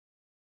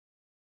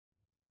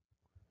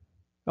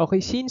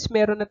Okay, since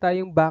meron na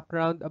tayong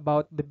background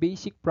about the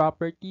basic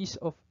properties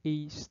of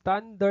a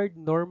standard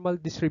normal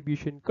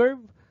distribution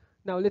curve,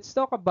 now let's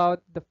talk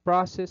about the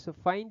process of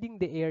finding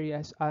the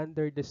areas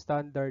under the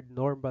standard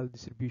normal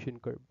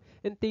distribution curve.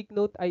 And take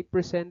note, I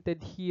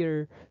presented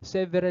here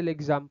several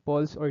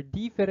examples or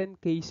different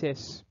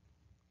cases,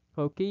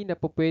 okay, na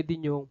po pwede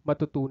nyong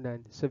matutunan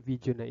sa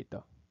video na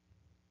ito.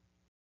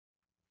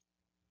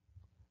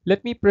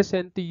 Let me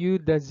present to you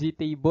the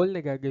z-table na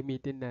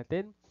gagamitin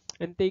natin.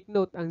 And take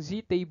note, ang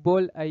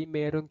z-table ay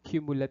merong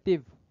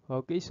cumulative.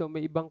 Okay, so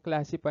may ibang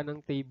klase pa ng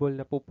table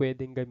na po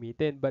pwedeng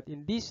gamitin. But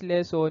in this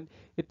lesson,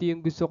 ito yung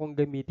gusto kong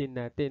gamitin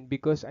natin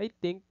because I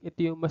think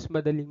ito yung mas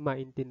madaling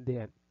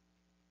maintindihan.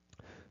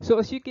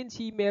 So as you can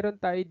see, meron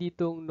tayo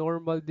ditong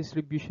normal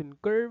distribution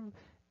curve.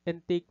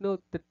 And take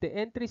note that the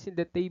entries in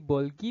the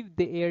table give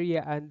the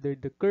area under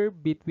the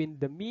curve between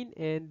the mean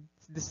and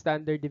the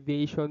standard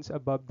deviations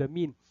above the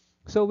mean.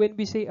 So when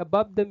we say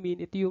above the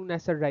mean, ito yung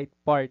nasa right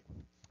part.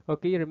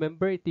 Okay,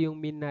 remember, ito yung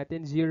mean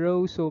natin,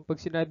 0. So pag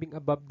sinabing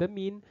above the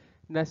mean,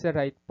 nasa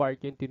right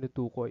part yung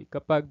tinutukoy.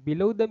 Kapag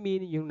below the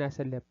mean, yung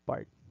nasa left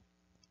part.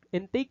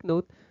 And take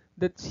note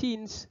that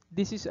since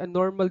this is a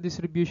normal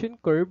distribution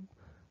curve,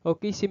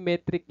 okay,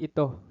 symmetric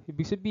ito.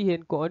 Ibig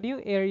sabihin, kung ano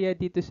yung area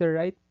dito sa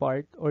right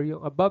part or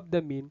yung above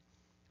the mean,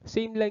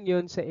 same lang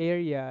yon sa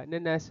area na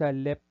nasa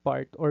left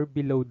part or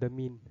below the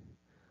mean.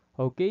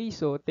 Okay,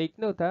 so take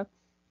note ha.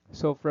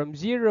 So from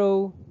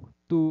 0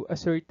 to a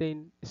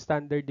certain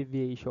standard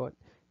deviation,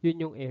 yun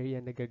yung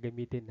area na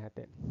gagamitin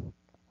natin.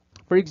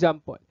 For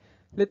example,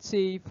 let's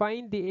say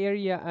find the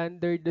area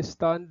under the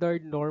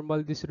standard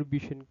normal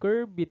distribution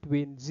curve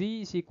between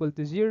z is equal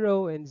to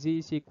 0 and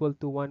z is equal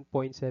to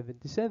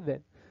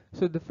 1.77.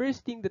 So the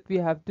first thing that we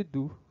have to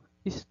do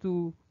is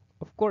to,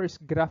 of course,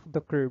 graph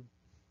the curve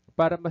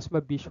para mas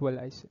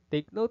ma-visualize.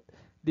 Take note,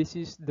 this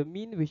is the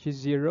mean which is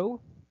 0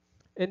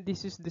 and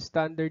this is the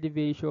standard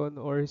deviation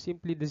or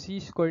simply the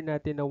z-score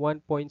natin na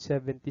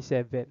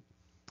 1.77.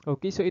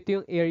 Okay, so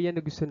ito yung area na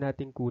gusto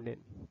nating kunin.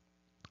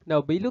 Now,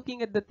 by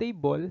looking at the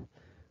table,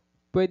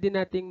 pwede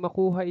nating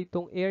makuha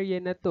itong area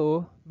na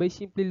to by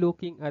simply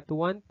looking at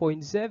 1.7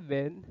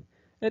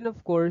 and of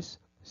course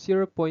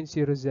 0.07.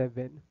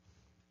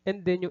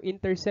 And then yung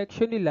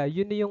intersection nila,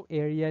 yun na yung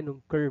area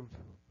ng curve.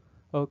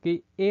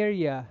 Okay,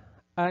 area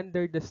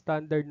under the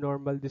standard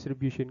normal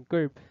distribution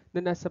curve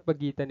na nasa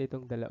pagitan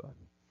nitong dalawa.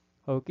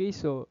 Okay,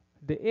 so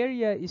the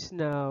area is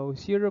now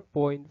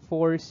 0.4616.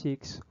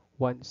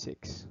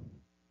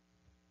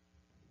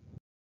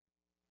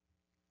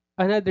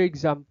 Another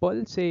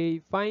example,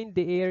 say find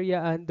the area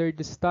under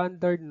the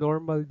standard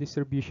normal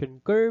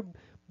distribution curve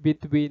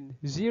between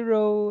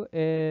 0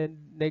 and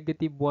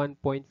negative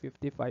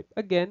 1.55.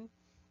 Again,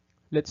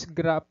 let's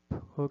graph,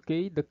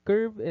 okay, the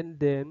curve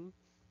and then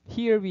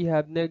here we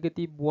have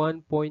negative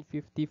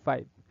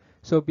 1.55.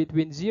 So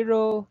between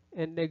 0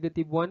 and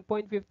negative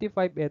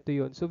 1.55, ito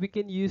yun. So we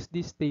can use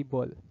this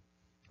table.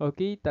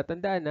 Okay,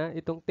 tatandaan na,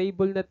 itong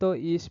table na to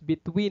is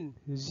between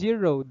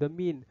 0, the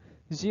mean,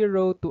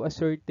 0 to a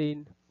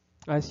certain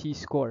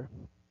c-score.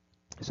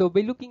 So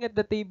by looking at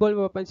the table,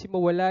 mapapansin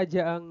mo wala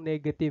dyaang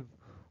negative.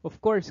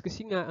 Of course,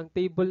 kasi nga ang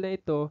table na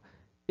ito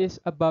is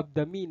above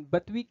the mean,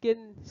 but we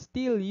can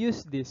still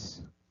use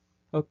this,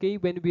 okay,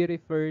 when we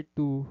refer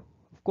to,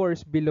 of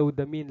course, below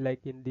the mean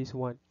like in this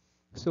one.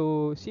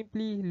 So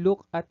simply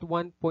look at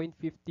 1.55.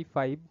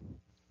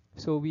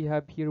 So we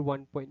have here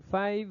 1.5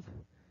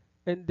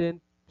 and then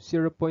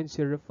 0.05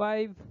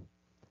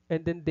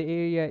 and then the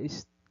area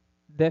is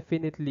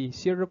definitely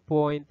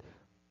 0.4394.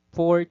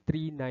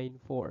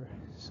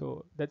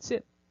 So that's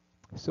it.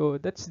 So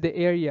that's the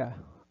area,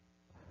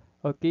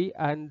 okay,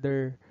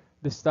 under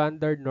the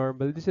standard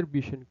normal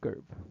distribution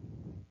curve.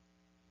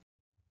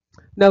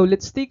 Now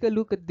let's take a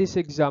look at this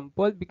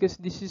example because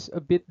this is a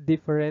bit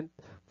different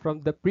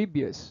from the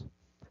previous.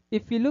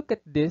 If you look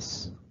at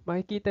this,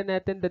 makikita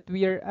natin that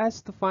we are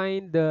asked to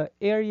find the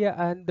area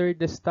under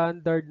the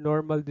standard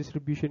normal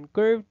distribution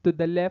curve to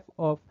the left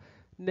of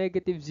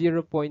negative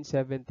 0.75.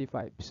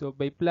 So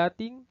by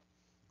plotting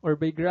or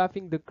by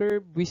graphing the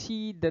curve, we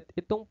see that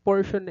itong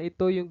portion na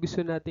ito yung gusto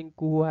nating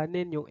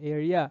kuhanin, yung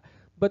area.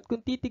 But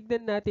kung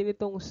titignan natin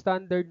itong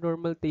standard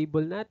normal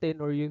table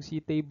natin or yung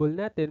C-table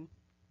natin,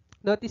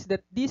 notice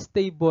that this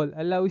table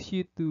allows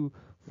you to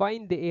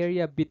find the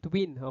area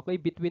between, okay,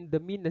 between the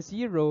mean na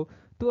 0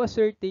 to a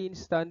certain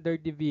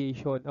standard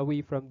deviation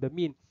away from the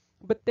mean.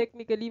 But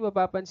technically,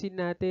 mapapansin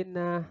natin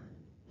na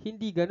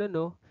hindi ganun,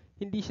 no?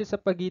 Hindi siya sa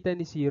pagitan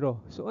ni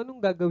 0. So,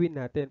 anong gagawin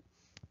natin?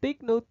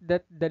 Take note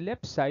that the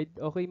left side,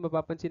 okay,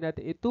 mapapansin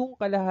natin, itong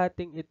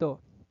kalahating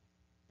ito,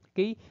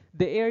 okay,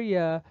 the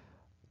area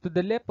to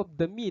the left of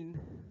the mean,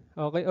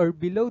 okay, or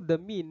below the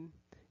mean,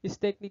 is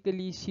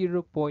technically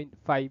 0.5.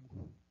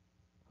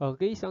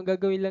 Okay, so ang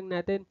gagawin lang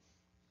natin,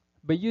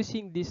 by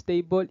using this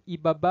table,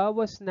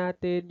 ibabawas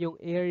natin yung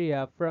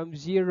area from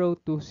 0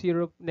 to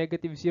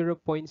negative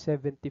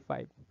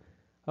 0.75.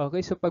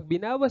 Okay, so pag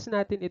binawas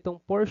natin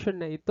itong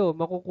portion na ito,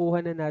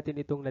 makukuha na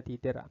natin itong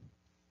natitira.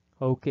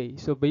 Okay,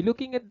 so by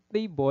looking at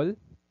the table,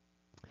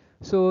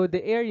 So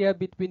the area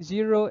between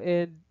 0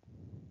 and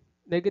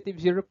negative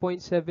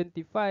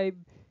 0.75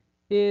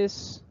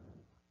 is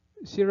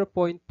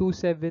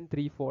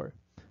 0.2734.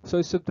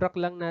 So subtract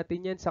lang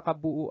natin yan sa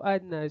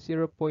kabuuan na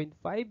 0.5,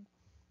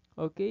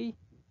 okay,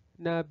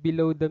 na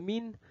below the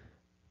mean,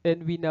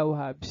 and we now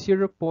have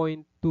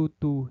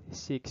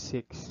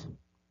 0.2266.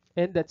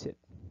 And that's it.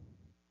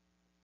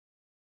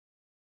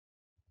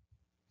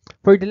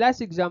 For the last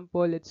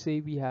example, let's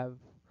say we have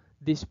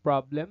this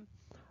problem.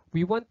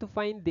 We want to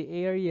find the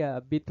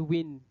area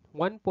between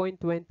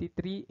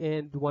 1.23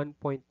 and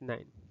 1.9.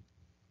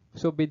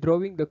 So by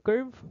drawing the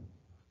curve,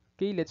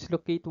 okay, let's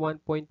locate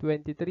 1.23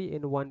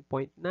 and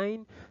 1.9.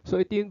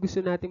 So ito yung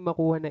gusto nating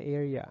makuha na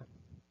area.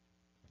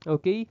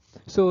 Okay?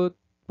 So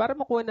para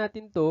makuha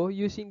natin to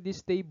using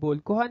this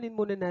table, kuhanin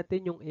muna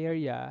natin yung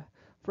area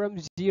from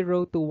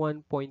 0 to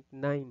 1.9.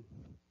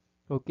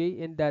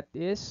 Okay? And that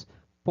is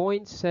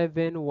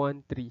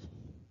 0.713.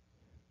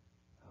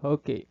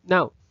 Okay.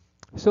 Now,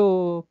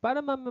 so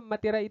para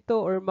matira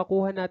ito or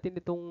makuha natin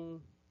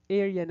itong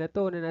area na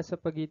to na nasa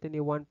pagitan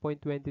ni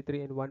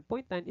 1.23 and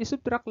 1.9,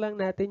 isubtract lang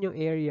natin yung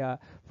area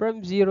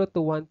from 0 to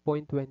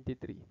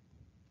 1.23.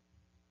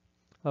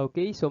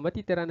 Okay, so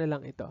matitira na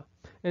lang ito.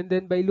 And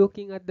then by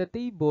looking at the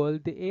table,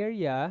 the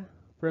area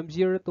from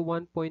 0 to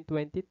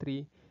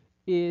 1.23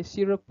 is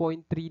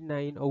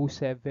 0.3907.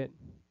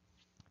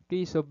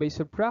 Okay, so by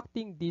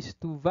subtracting these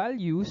two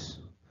values,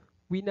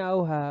 we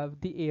now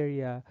have the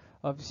area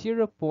of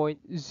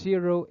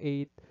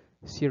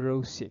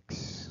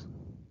 0.0806.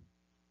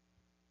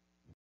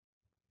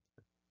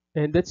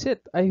 And that's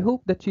it. I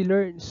hope that you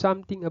learned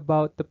something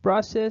about the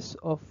process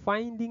of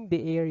finding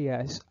the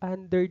areas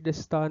under the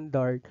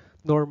standard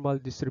normal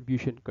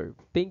distribution curve.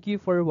 Thank you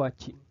for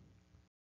watching.